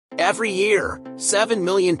Every year, 7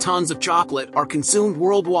 million tons of chocolate are consumed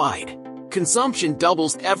worldwide. Consumption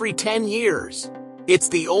doubles every 10 years. It's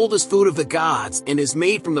the oldest food of the gods and is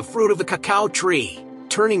made from the fruit of the cacao tree.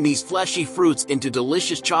 Turning these fleshy fruits into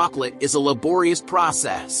delicious chocolate is a laborious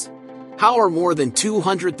process. How are more than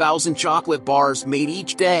 200,000 chocolate bars made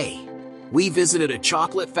each day? We visited a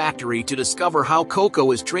chocolate factory to discover how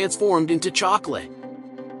cocoa is transformed into chocolate.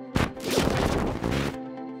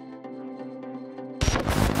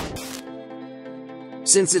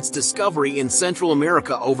 Since its discovery in Central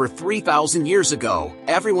America over 3,000 years ago,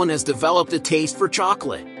 everyone has developed a taste for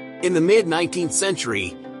chocolate. In the mid-19th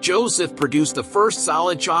century, Joseph produced the first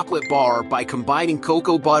solid chocolate bar by combining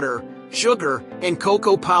cocoa butter, sugar, and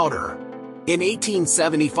cocoa powder. In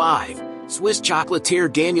 1875, Swiss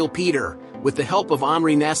chocolatier Daniel Peter, with the help of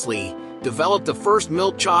Henri Nestlé, developed the first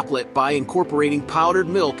milk chocolate by incorporating powdered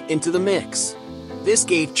milk into the mix. This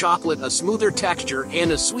gave chocolate a smoother texture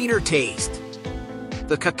and a sweeter taste.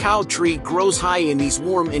 The cacao tree grows high in these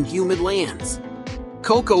warm and humid lands.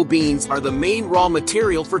 Cocoa beans are the main raw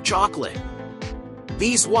material for chocolate.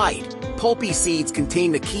 These white, pulpy seeds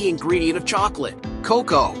contain the key ingredient of chocolate,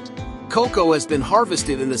 cocoa. Cocoa has been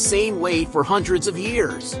harvested in the same way for hundreds of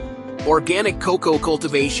years. Organic cocoa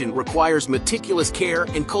cultivation requires meticulous care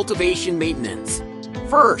and cultivation maintenance.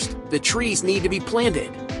 First, the trees need to be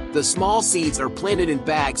planted. The small seeds are planted in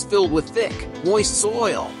bags filled with thick, moist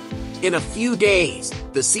soil. In a few days,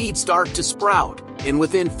 the seeds start to sprout, and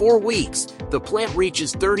within 4 weeks, the plant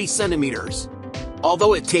reaches 30 centimeters.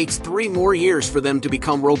 Although it takes 3 more years for them to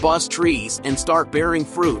become robust trees and start bearing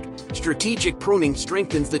fruit, strategic pruning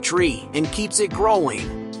strengthens the tree and keeps it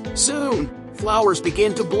growing. Soon, flowers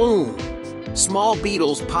begin to bloom. Small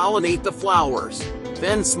beetles pollinate the flowers.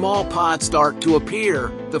 Then small pods start to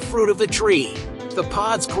appear, the fruit of the tree. The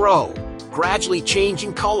pods grow, gradually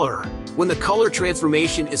changing color. When the color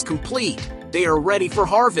transformation is complete, they are ready for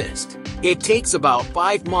harvest. It takes about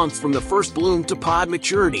 5 months from the first bloom to pod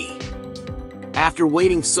maturity. After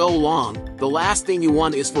waiting so long, the last thing you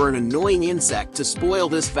want is for an annoying insect to spoil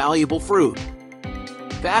this valuable fruit.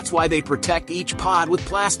 That's why they protect each pod with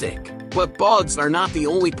plastic. But bugs are not the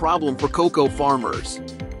only problem for cocoa farmers.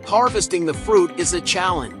 Harvesting the fruit is a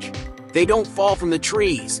challenge. They don't fall from the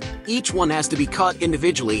trees. Each one has to be cut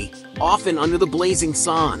individually, often under the blazing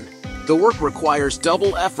sun. The work requires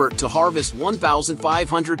double effort to harvest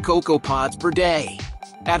 1,500 cocoa pods per day.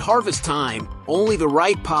 At harvest time, only the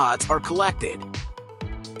ripe pods are collected.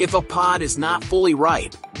 If a pod is not fully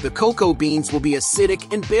ripe, the cocoa beans will be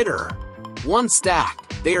acidic and bitter. Once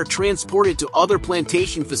stacked, they are transported to other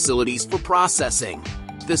plantation facilities for processing.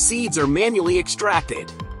 The seeds are manually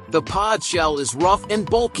extracted. The pod shell is rough and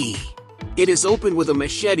bulky. It is opened with a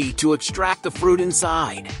machete to extract the fruit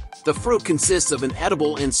inside. The fruit consists of an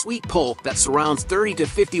edible and sweet pulp that surrounds 30 to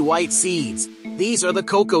 50 white seeds. These are the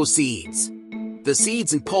cocoa seeds. The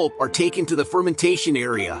seeds and pulp are taken to the fermentation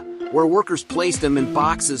area, where workers place them in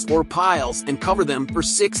boxes or piles and cover them for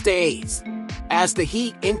 6 days. As the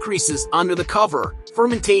heat increases under the cover,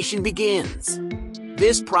 fermentation begins.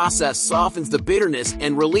 This process softens the bitterness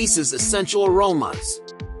and releases essential aromas.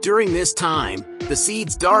 During this time, the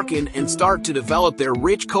seeds darken and start to develop their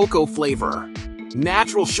rich cocoa flavor.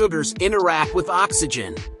 Natural sugars interact with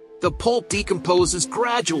oxygen. The pulp decomposes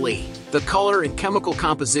gradually. The color and chemical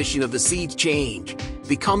composition of the seeds change,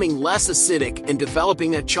 becoming less acidic and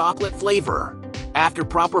developing a chocolate flavor. After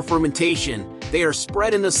proper fermentation, they are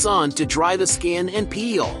spread in the sun to dry the skin and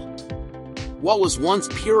peel. What was once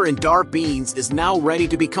pure and dark beans is now ready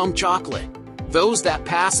to become chocolate. Those that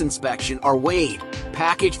pass inspection are weighed,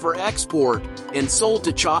 packaged for export, and sold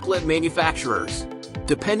to chocolate manufacturers.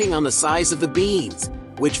 Depending on the size of the beans,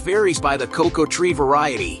 which varies by the cocoa tree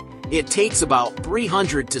variety, it takes about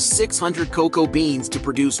 300 to 600 cocoa beans to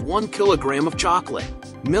produce 1 kilogram of chocolate.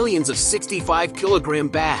 Millions of 65-kilogram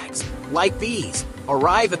bags, like these,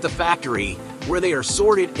 arrive at the factory, where they are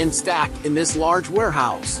sorted and stacked in this large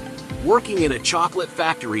warehouse. Working in a chocolate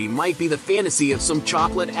factory might be the fantasy of some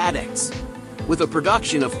chocolate addicts. With a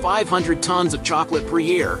production of 500 tons of chocolate per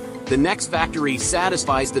year, the next factory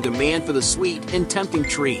satisfies the demand for the sweet and tempting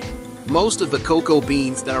treat. Most of the cocoa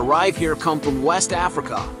beans that arrive here come from West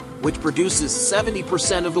Africa, which produces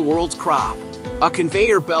 70% of the world's crop. A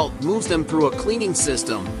conveyor belt moves them through a cleaning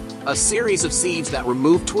system, a series of sieves that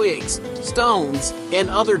remove twigs, stones, and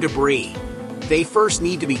other debris. They first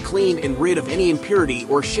need to be cleaned and rid of any impurity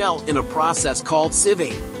or shell in a process called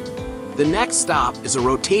sieving. The next stop is a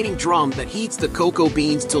rotating drum that heats the cocoa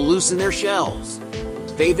beans to loosen their shells.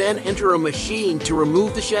 They then enter a machine to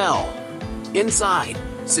remove the shell. Inside,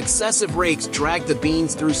 successive rakes drag the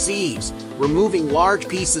beans through sieves, removing large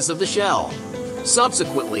pieces of the shell.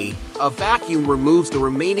 Subsequently, a vacuum removes the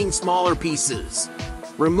remaining smaller pieces.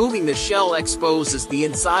 Removing the shell exposes the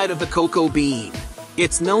inside of the cocoa bean.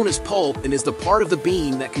 It's known as pulp and is the part of the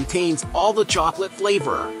bean that contains all the chocolate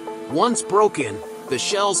flavor. Once broken, the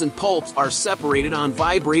shells and pulps are separated on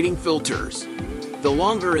vibrating filters. The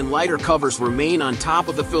longer and lighter covers remain on top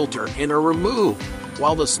of the filter and are removed,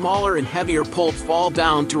 while the smaller and heavier pulps fall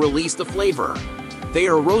down to release the flavor. They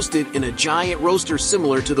are roasted in a giant roaster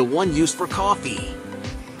similar to the one used for coffee.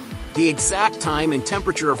 The exact time and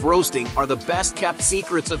temperature of roasting are the best-kept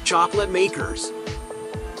secrets of chocolate makers.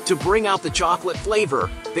 To bring out the chocolate flavor,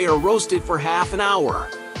 they are roasted for half an hour.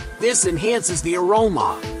 This enhances the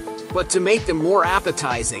aroma. But to make them more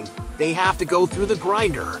appetizing, they have to go through the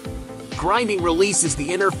grinder. Grinding releases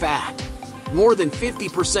the inner fat. More than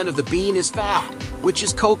 50% of the bean is fat, which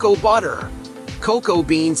is cocoa butter. Cocoa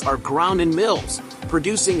beans are ground in mills,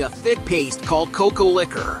 producing a thick paste called cocoa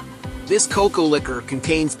liquor. This cocoa liquor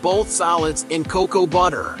contains both solids and cocoa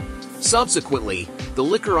butter. Subsequently, the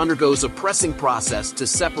liquor undergoes a pressing process to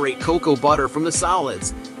separate cocoa butter from the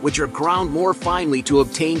solids, which are ground more finely to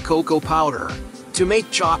obtain cocoa powder. To make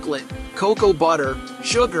chocolate, cocoa butter,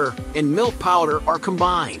 sugar, and milk powder are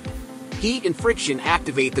combined. Heat and friction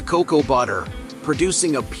activate the cocoa butter,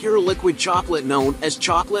 producing a pure liquid chocolate known as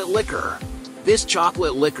chocolate liquor. This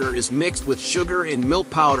chocolate liquor is mixed with sugar and milk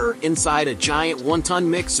powder inside a giant 1-ton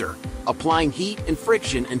mixer, applying heat and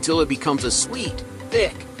friction until it becomes a sweet,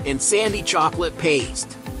 thick, and sandy chocolate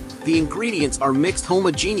paste. The ingredients are mixed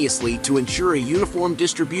homogeneously to ensure a uniform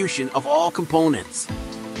distribution of all components.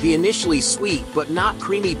 The initially sweet but not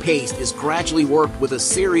creamy paste is gradually worked with a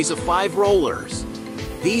series of 5 rollers.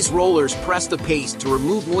 These rollers press the paste to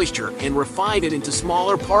remove moisture and refine it into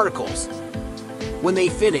smaller particles. When they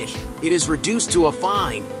finish, it is reduced to a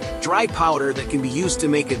fine, dry powder that can be used to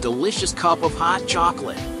make a delicious cup of hot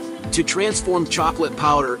chocolate. To transform chocolate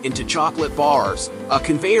powder into chocolate bars, a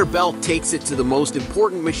conveyor belt takes it to the most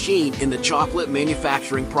important machine in the chocolate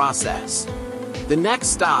manufacturing process. The next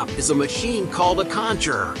stop is a machine called a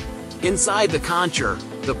concher. Inside the concher,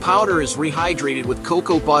 the powder is rehydrated with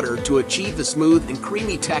cocoa butter to achieve the smooth and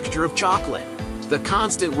creamy texture of chocolate. The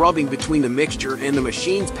constant rubbing between the mixture and the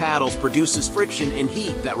machine's paddles produces friction and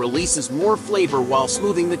heat that releases more flavor while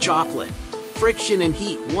smoothing the chocolate. Friction and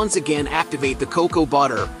heat once again activate the cocoa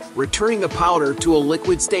butter, returning the powder to a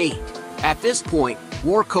liquid state. At this point,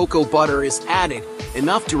 more cocoa butter is added,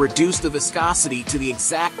 enough to reduce the viscosity to the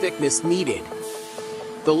exact thickness needed.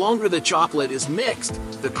 The longer the chocolate is mixed,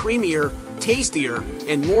 the creamier, tastier,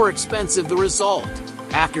 and more expensive the result.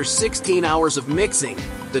 After 16 hours of mixing,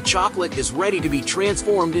 the chocolate is ready to be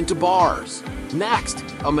transformed into bars. Next,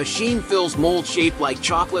 a machine fills molds shaped like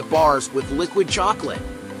chocolate bars with liquid chocolate.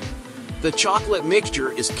 The chocolate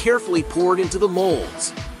mixture is carefully poured into the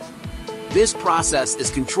molds. This process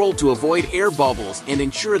is controlled to avoid air bubbles and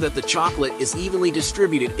ensure that the chocolate is evenly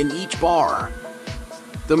distributed in each bar.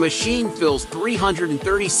 The machine fills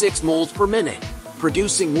 336 molds per minute,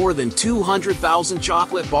 producing more than 200,000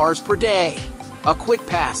 chocolate bars per day. A quick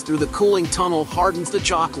pass through the cooling tunnel hardens the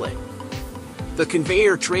chocolate. The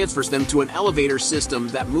conveyor transfers them to an elevator system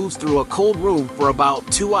that moves through a cold room for about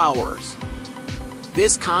 2 hours.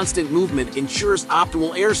 This constant movement ensures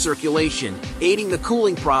optimal air circulation, aiding the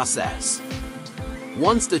cooling process.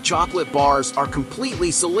 Once the chocolate bars are completely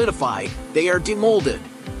solidified, they are demolded.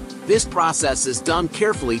 This process is done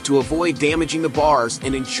carefully to avoid damaging the bars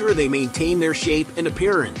and ensure they maintain their shape and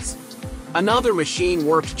appearance. Another machine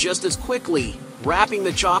works just as quickly, wrapping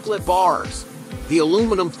the chocolate bars. The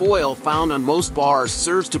aluminum foil found on most bars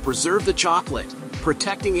serves to preserve the chocolate,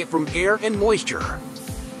 protecting it from air and moisture.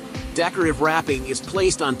 Decorative wrapping is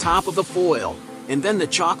placed on top of the foil, and then the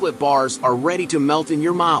chocolate bars are ready to melt in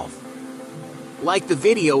your mouth. Like the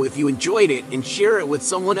video if you enjoyed it and share it with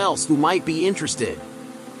someone else who might be interested.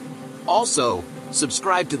 Also,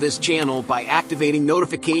 subscribe to this channel by activating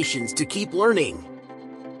notifications to keep learning.